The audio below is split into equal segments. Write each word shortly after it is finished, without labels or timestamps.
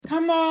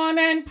Come on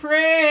and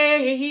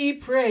pray,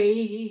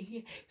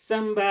 pray.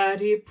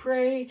 Somebody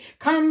pray.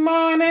 Come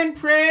on and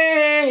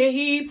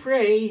pray,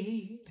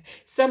 pray.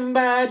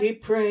 Somebody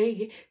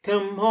pray.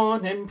 Come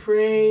on and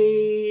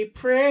pray,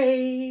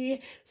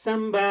 pray.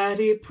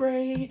 Somebody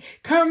pray.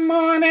 Come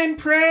on and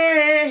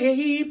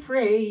pray,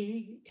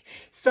 pray.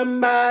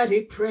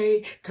 Somebody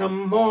pray.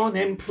 Come on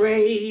and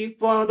pray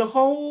for the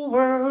whole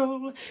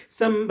world.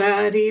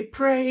 Somebody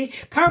pray.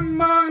 Come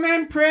on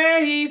and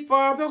pray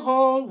for the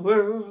whole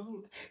world.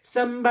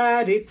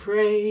 Somebody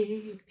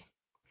pray.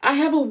 I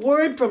have a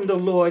word from the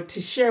Lord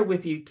to share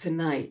with you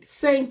tonight.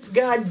 Saints,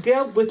 God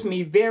dealt with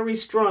me very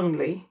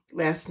strongly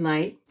last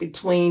night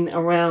between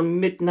around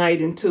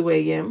midnight and 2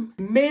 a.m.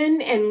 Men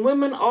and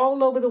women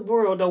all over the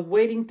world are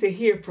waiting to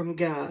hear from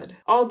God.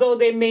 Although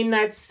they may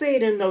not say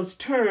it in those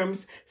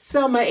terms,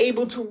 some are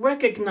able to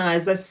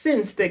recognize a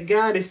sense that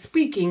God is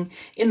speaking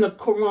in the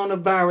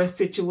coronavirus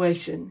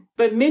situation.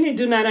 But many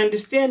do not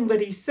understand what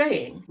he's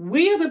saying.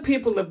 We are the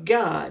people of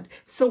God,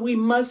 so we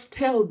must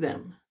tell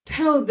them.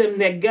 Tell them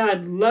that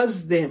God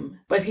loves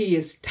them, but he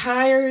is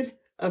tired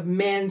of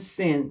man's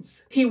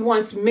sins. He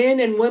wants men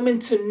and women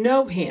to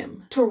know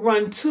him, to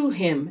run to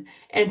him,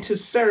 and to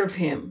serve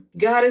him.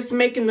 God is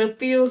making the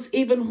fields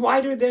even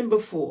whiter than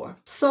before.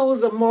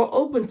 Souls are more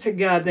open to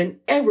God than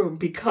ever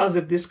because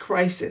of this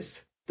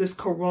crisis, this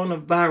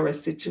coronavirus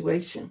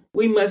situation.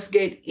 We must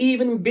get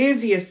even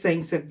busier,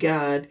 saints of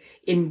God,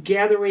 in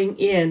gathering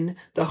in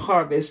the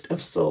harvest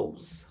of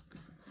souls.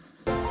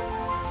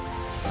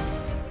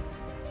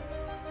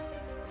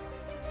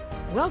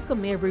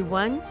 Welcome,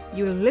 everyone.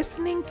 You're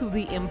listening to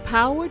the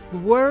Empowered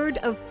Word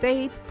of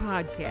Faith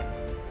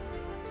podcast.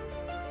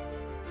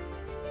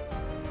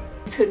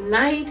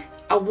 Tonight,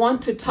 I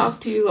want to talk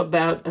to you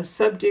about a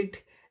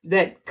subject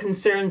that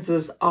concerns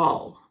us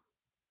all.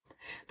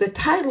 The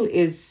title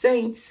is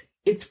Saints,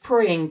 It's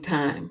Praying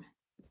Time.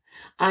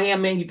 I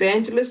am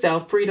evangelist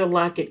Alfreda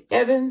Lockett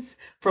Evans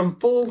from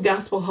Full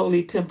Gospel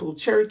Holy Temple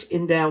Church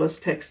in Dallas,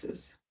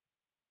 Texas.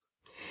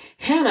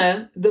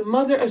 Hannah, the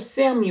mother of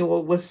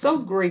Samuel, was so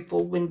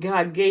grateful when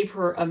God gave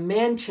her a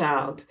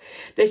man-child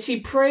that she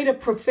prayed a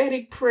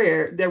prophetic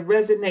prayer that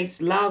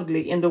resonates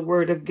loudly in the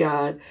Word of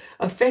God,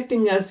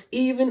 affecting us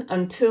even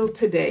until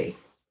today.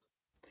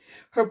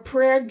 Her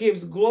prayer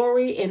gives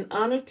glory and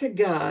honor to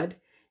God,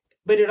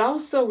 but it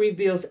also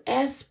reveals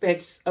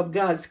aspects of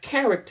God's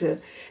character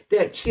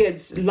that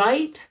sheds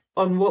light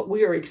on what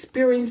we are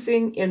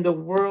experiencing in the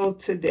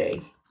world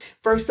today.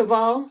 First of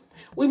all,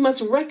 we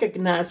must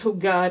recognize who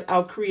God,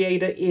 our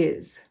Creator,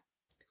 is.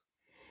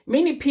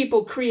 Many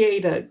people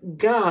create a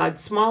God,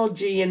 small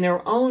g, in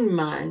their own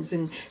minds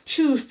and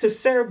choose to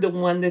serve the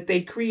one that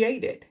they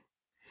created.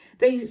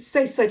 They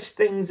say such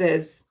things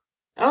as,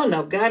 "Oh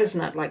no, God is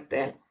not like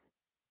that."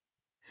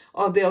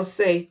 Or they'll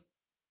say,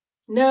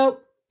 "No,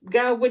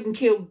 God wouldn't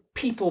kill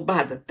people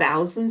by the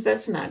thousands.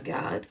 That's not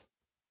God."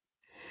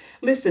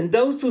 Listen,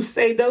 those who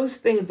say those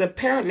things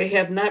apparently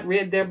have not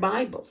read their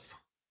Bibles.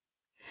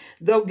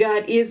 Though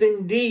God is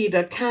indeed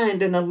a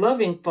kind and a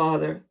loving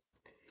Father,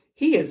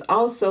 he is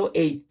also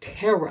a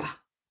terror.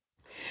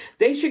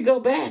 They should go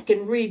back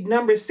and read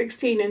Numbers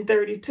 16 and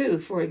 32,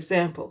 for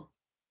example.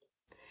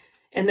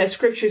 And that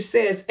scripture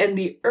says, "And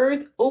the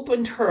earth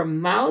opened her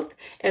mouth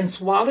and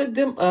swallowed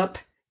them up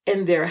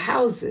and their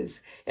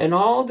houses, and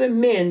all the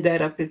men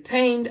that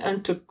appertained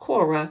unto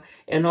Korah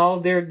and all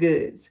their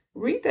goods."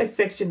 Read that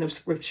section of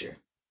scripture.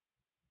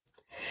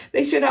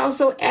 They should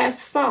also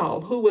ask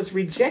Saul, who was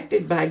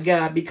rejected by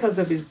God because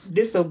of his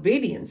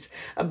disobedience,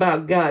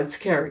 about God's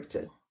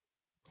character.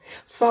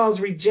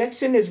 Saul's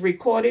rejection is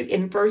recorded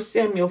in 1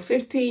 Samuel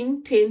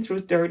 15, 10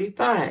 through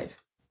 35.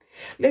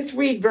 Let's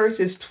read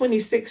verses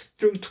 26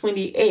 through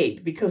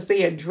 28 because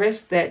they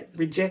address that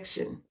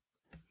rejection.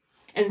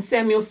 "And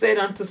Samuel said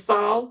unto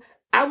Saul,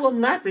 I will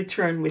not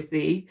return with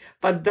thee,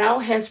 for thou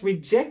hast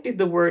rejected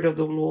the word of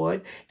the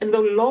Lord, and the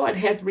Lord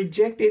hath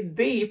rejected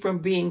thee from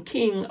being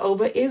king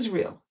over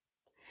Israel.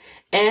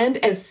 And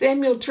as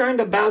Samuel turned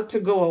about to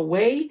go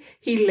away,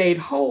 he laid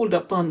hold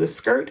upon the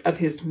skirt of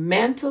his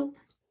mantle,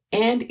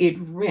 and it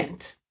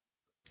rent.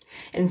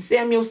 And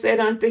Samuel said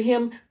unto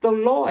him, The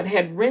Lord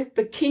hath rent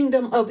the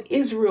kingdom of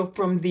Israel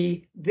from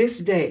thee this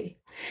day,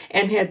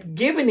 and hath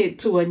given it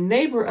to a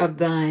neighbor of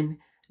thine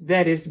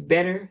that is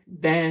better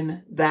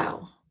than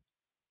thou."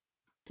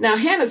 Now,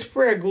 Hannah's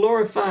prayer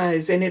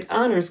glorifies and it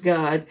honors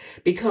God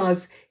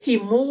because he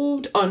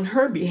moved on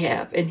her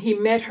behalf and he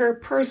met her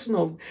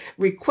personal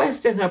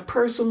request and her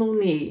personal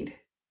need.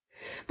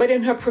 But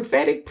in her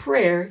prophetic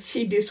prayer,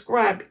 she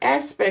described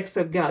aspects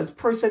of God's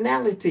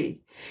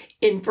personality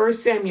in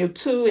 1 Samuel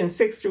 2 and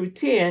 6 through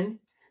 10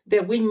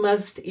 that we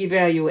must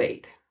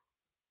evaluate.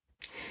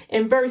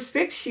 In verse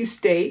 6, she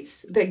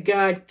states that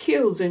God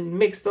kills and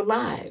makes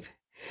alive.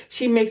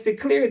 She makes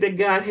it clear that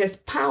God has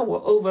power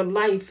over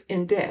life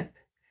and death.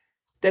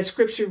 That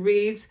scripture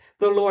reads,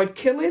 "The Lord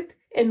killeth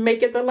and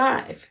maketh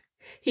alive.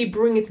 He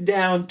bringeth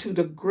down to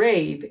the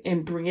grave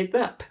and bringeth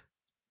up."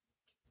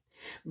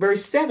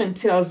 Verse 7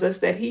 tells us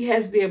that he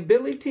has the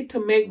ability to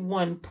make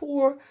one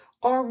poor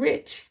or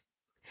rich.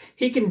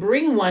 He can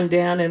bring one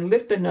down and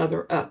lift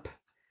another up.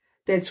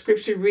 That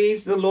scripture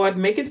reads, the Lord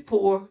maketh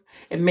poor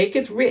and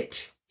maketh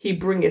rich. He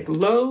bringeth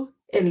low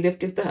and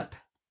lifteth up.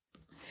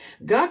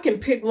 God can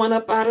pick one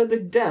up out of the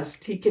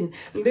dust. He can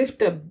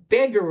lift a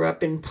beggar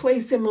up and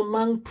place him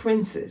among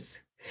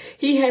princes.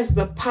 He has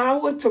the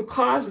power to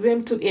cause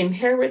them to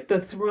inherit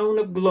the throne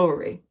of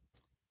glory.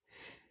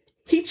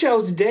 He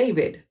chose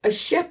David, a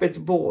shepherd's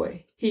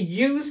boy. He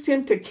used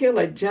him to kill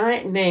a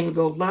giant named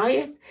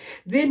Goliath.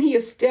 Then he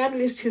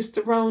established his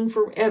throne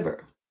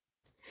forever.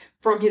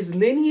 From his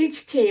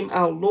lineage came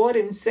our Lord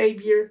and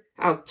Savior,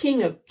 our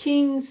King of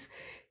Kings,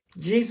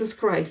 Jesus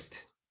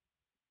Christ.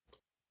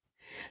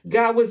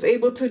 God was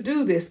able to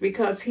do this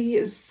because he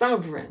is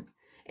sovereign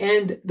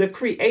and the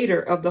creator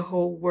of the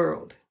whole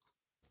world.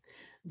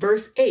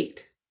 Verse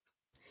 8,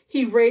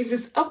 he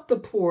raises up the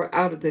poor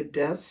out of the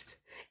dust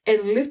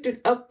and lifted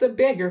up the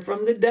beggar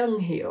from the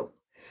dunghill,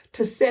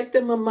 to set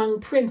them among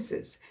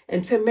princes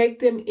and to make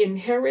them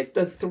inherit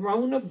the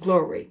throne of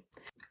glory.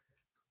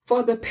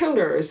 For the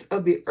pillars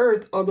of the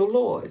earth are the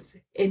Lord's,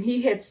 and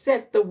he had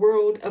set the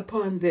world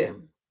upon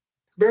them.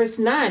 Verse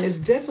 9 is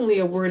definitely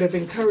a word of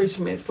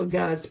encouragement for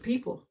God's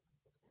people.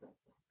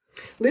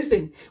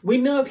 Listen, we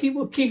know if he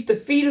will keep the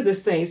feet of the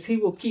saints, he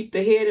will keep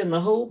the head and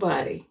the whole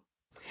body.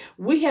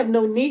 We have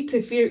no need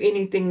to fear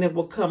anything that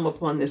will come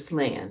upon this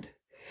land.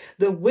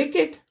 The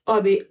wicked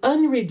or the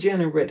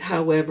unregenerate,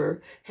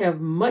 however, have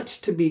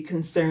much to be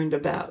concerned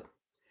about.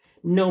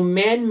 No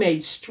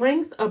man-made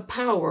strength or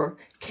power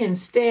can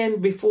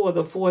stand before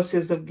the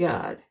forces of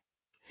God.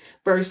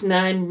 Verse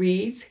 9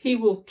 reads, he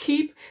will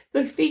keep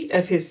the feet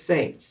of his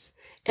saints,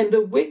 and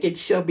the wicked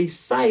shall be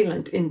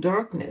silent in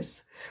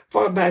darkness,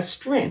 for by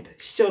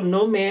strength shall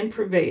no man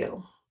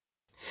prevail.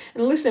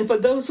 And listen, for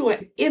those who are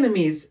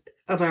enemies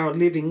of our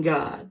living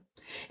God,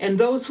 and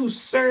those who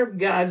serve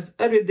gods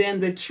other than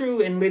the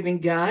true and living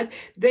God,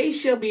 they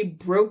shall be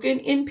broken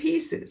in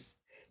pieces.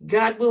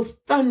 God will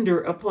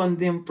thunder upon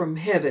them from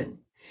heaven.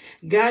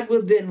 God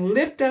will then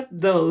lift up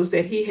those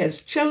that he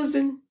has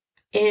chosen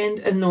and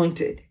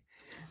anointed.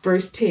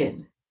 Verse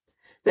 10,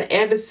 the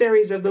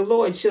adversaries of the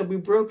Lord shall be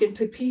broken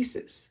to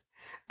pieces.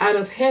 Out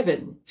of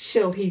heaven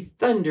shall he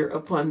thunder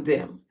upon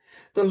them.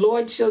 The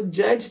Lord shall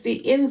judge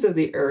the ends of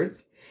the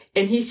earth,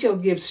 and he shall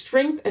give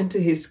strength unto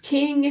his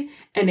king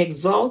and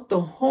exalt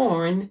the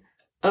horn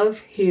of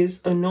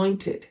his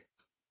anointed.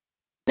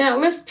 Now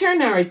let's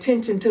turn our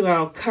attention to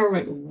our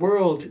current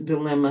world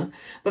dilemma,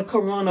 the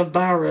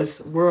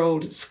coronavirus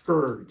world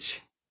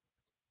scourge.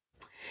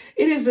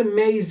 It is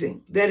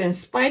amazing that in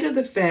spite of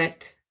the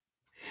fact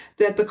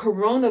that the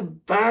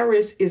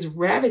coronavirus is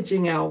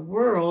ravaging our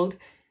world,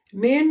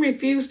 men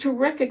refuse to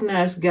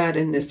recognize God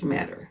in this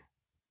matter.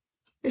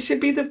 It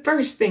should be the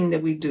first thing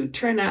that we do,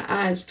 turn our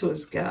eyes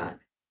towards God.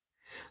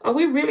 Are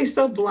we really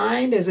so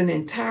blind as an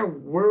entire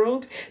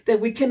world that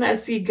we cannot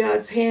see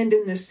God's hand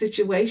in this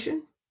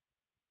situation?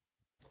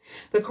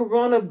 The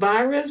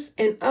coronavirus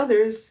and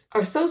others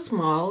are so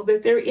small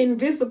that they're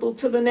invisible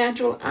to the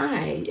natural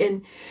eye,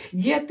 and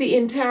yet the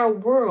entire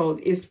world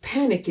is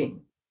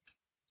panicking.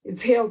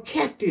 It's held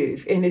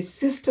captive, and its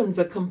systems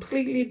are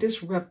completely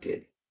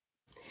disrupted.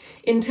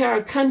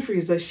 Entire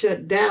countries are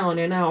shut down,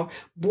 and our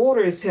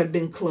borders have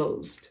been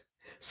closed.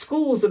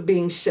 Schools are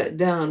being shut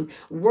down.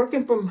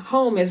 Working from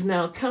home is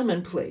now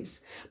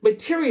commonplace.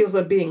 Materials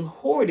are being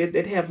hoarded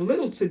that have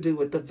little to do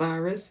with the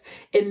virus,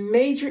 and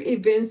major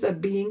events are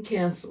being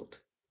canceled.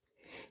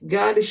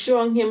 God is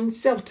showing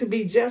himself to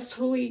be just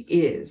who he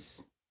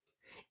is.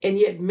 And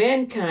yet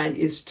mankind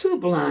is too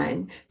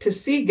blind to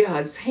see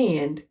God's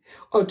hand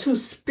or too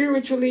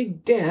spiritually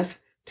deaf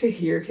to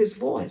hear his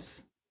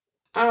voice.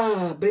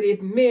 But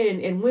if men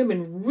and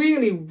women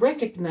really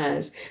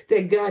recognize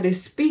that God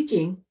is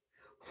speaking,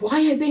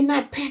 why are they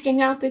not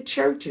packing out the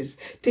churches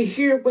to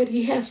hear what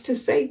he has to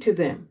say to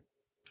them?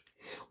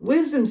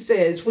 Wisdom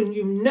says when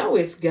you know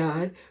it's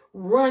God,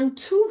 run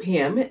to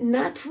him,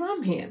 not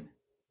from him.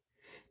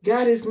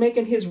 God is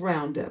making his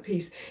roundup.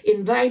 He's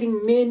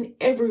inviting men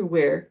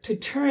everywhere to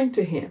turn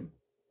to him,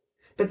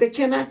 but they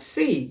cannot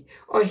see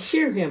or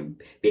hear him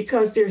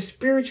because they're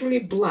spiritually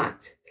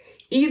blocked,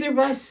 either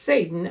by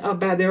Satan or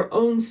by their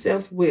own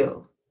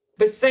self-will.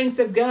 But saints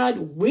of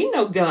God, we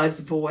know God's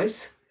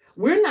voice.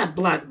 We're not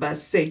blocked by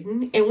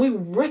Satan, and we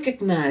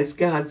recognize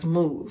God's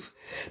move.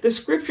 The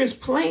scriptures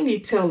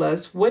plainly tell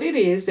us what it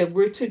is that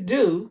we're to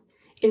do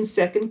in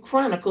 2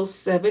 Chronicles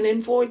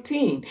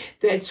 7:14.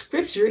 That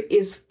scripture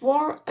is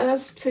for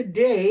us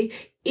today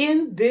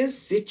in this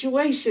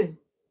situation.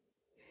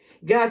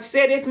 God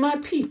said, if my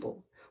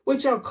people,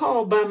 which are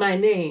called by my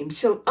name,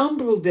 shall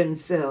humble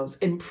themselves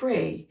and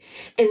pray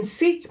and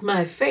seek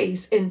my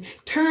face and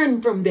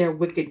turn from their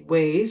wicked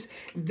ways,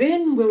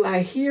 then will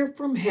I hear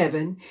from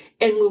heaven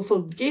and will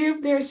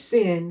forgive their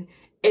sin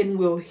and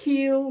will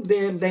heal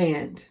their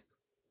land.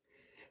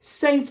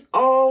 Saints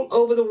all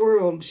over the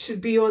world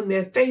should be on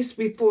their face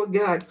before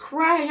God,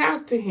 crying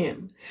out to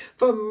him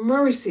for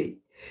mercy,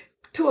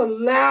 to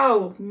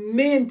allow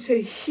men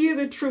to hear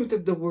the truth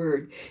of the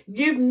word.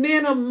 Give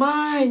men a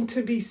mind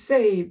to be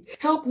saved.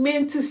 Help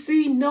men to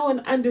see, know,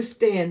 and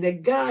understand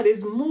that God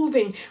is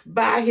moving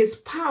by his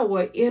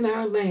power in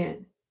our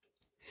land.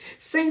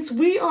 Saints,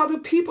 we are the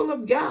people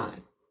of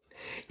God.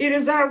 It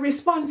is our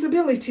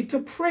responsibility to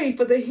pray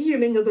for the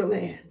healing of the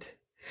land.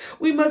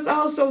 We must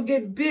also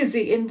get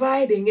busy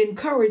inviting,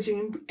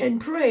 encouraging,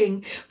 and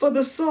praying for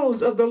the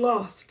souls of the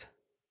lost.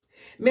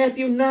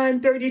 Matthew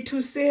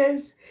 9:32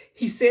 says,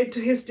 he said to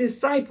his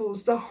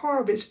disciples, the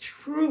harvest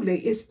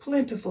truly is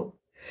plentiful,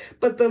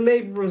 but the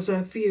laborers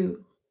are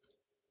few.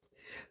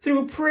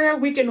 Through prayer,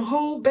 we can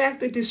hold back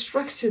the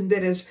destruction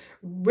that is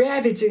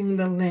ravaging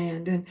the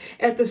land and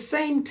at the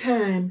same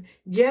time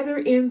gather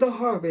in the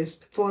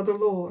harvest for the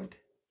Lord.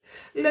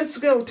 Let's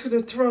go to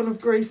the throne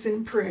of grace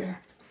in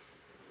prayer.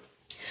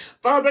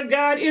 Father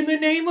God, in the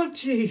name of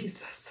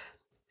Jesus,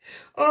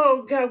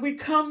 oh God, we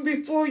come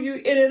before you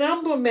in an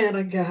humble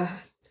manner, God.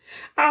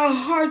 Our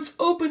hearts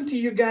open to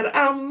you, God.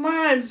 Our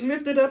minds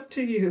lifted up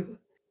to you.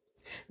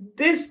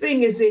 This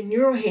thing is in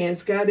your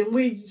hands, God, and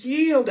we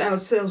yield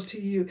ourselves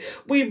to you.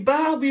 We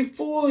bow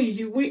before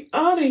you. We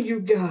honor you,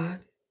 God.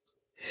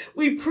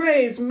 We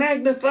praise,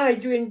 magnify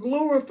you, and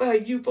glorify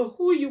you for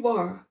who you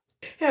are.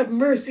 Have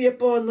mercy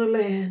upon the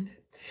land.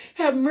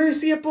 Have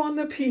mercy upon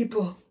the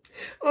people.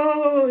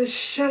 Oh,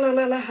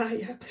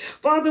 shalalalahaya.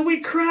 Father,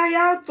 we cry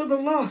out for the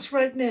lost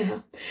right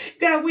now.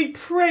 God, we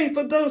pray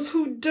for those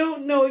who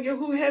don't know you,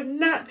 who have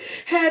not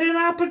had an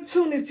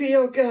opportunity,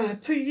 oh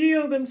God, to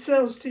yield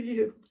themselves to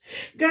you.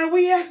 God,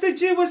 we ask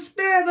that you would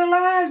spare the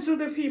lives of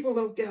the people,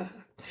 oh God.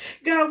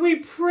 God, we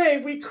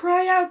pray, we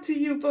cry out to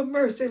you for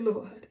mercy,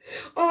 Lord.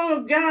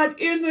 Oh God,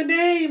 in the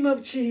name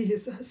of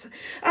Jesus,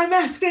 I'm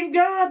asking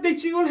God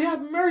that you will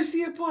have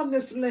mercy upon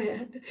this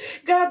land.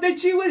 God,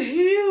 that you would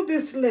heal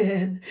this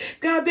land.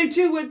 God, that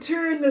you would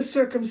turn the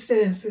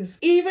circumstances,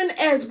 even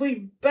as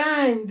we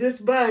bind this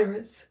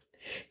virus.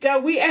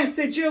 God, we ask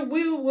that your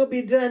will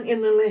be done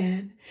in the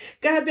land.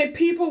 God, that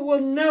people will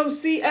know,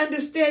 see,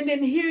 understand,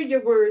 and hear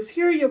your words,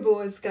 hear your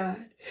voice,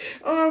 God.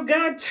 Oh,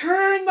 God,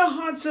 turn the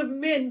hearts of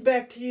men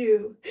back to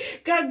you.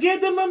 God,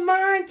 give them a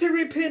mind to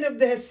repent of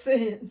their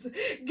sins.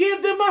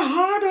 Give them a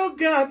heart, oh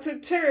God, to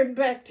turn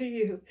back to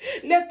you.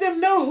 Let them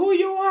know who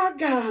you are,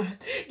 God.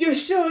 You're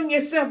showing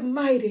yourself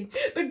mighty.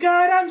 But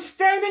God, I'm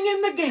standing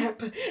in the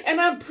gap,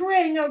 and I'm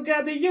praying, oh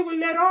God, that you will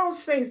let all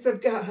saints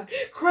of God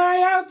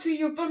cry out to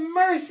you for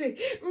mercy.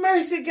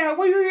 Mercy, God.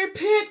 We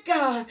repent,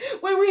 God.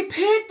 We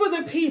repent for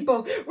the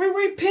people. We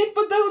repent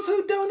for those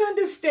who don't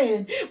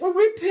understand. We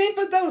repent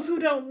for those who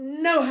don't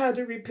know how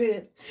to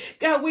repent.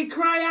 God, we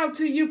cry out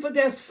to you for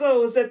their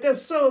souls, that their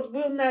souls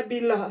will not be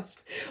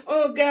lost.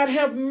 Oh God,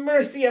 have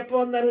mercy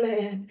upon the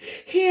land.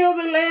 Heal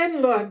the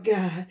land, Lord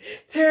God.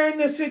 Turn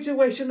the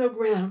situation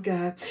around,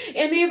 God.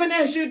 And even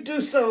as you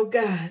do so,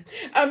 God,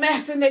 I'm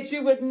asking that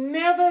you would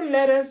never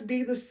let us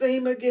be the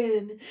same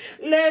again.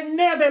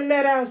 Never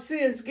let our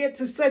sins get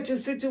to such a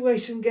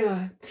situation,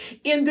 God,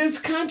 in this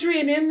country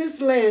and in this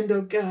land,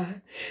 oh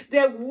God,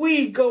 that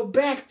we go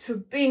back to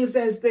things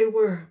as they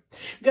were.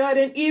 God,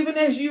 and even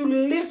as you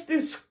lift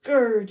this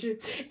scourge,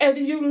 as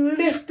you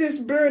lift this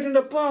burden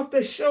up off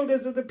the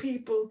shoulders of the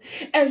people,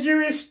 as you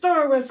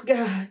restore us,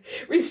 God,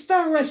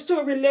 restore us to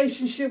a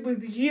relationship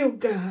with you,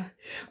 God.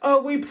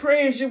 Oh, we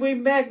praise you, we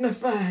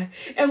magnify,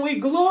 and we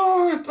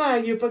glorify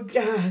you for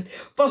God,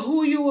 for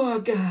who you are,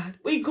 God.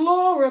 We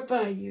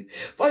glorify you,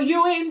 for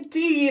you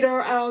indeed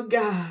are our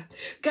God.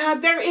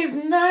 God, there is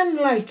none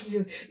like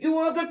you. You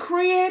are the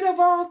creator of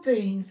all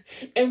things,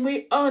 and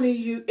we honor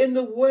you in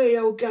the way,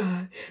 oh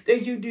God,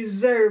 that you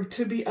deserve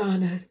to be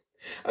honored.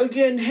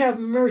 Again, have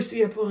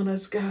mercy upon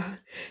us, God.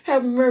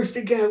 Have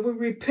mercy, God. We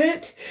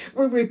repent,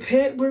 we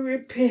repent, we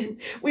repent.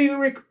 We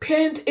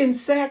repent in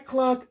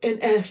sackcloth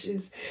and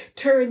ashes.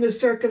 Turn the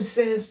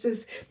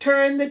circumstances,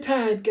 turn the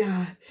tide,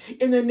 God.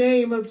 In the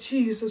name of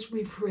Jesus,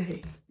 we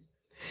pray.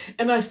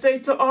 And I say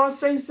to all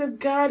saints of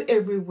God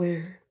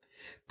everywhere,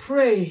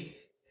 pray,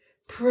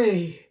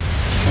 pray.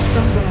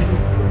 Somebody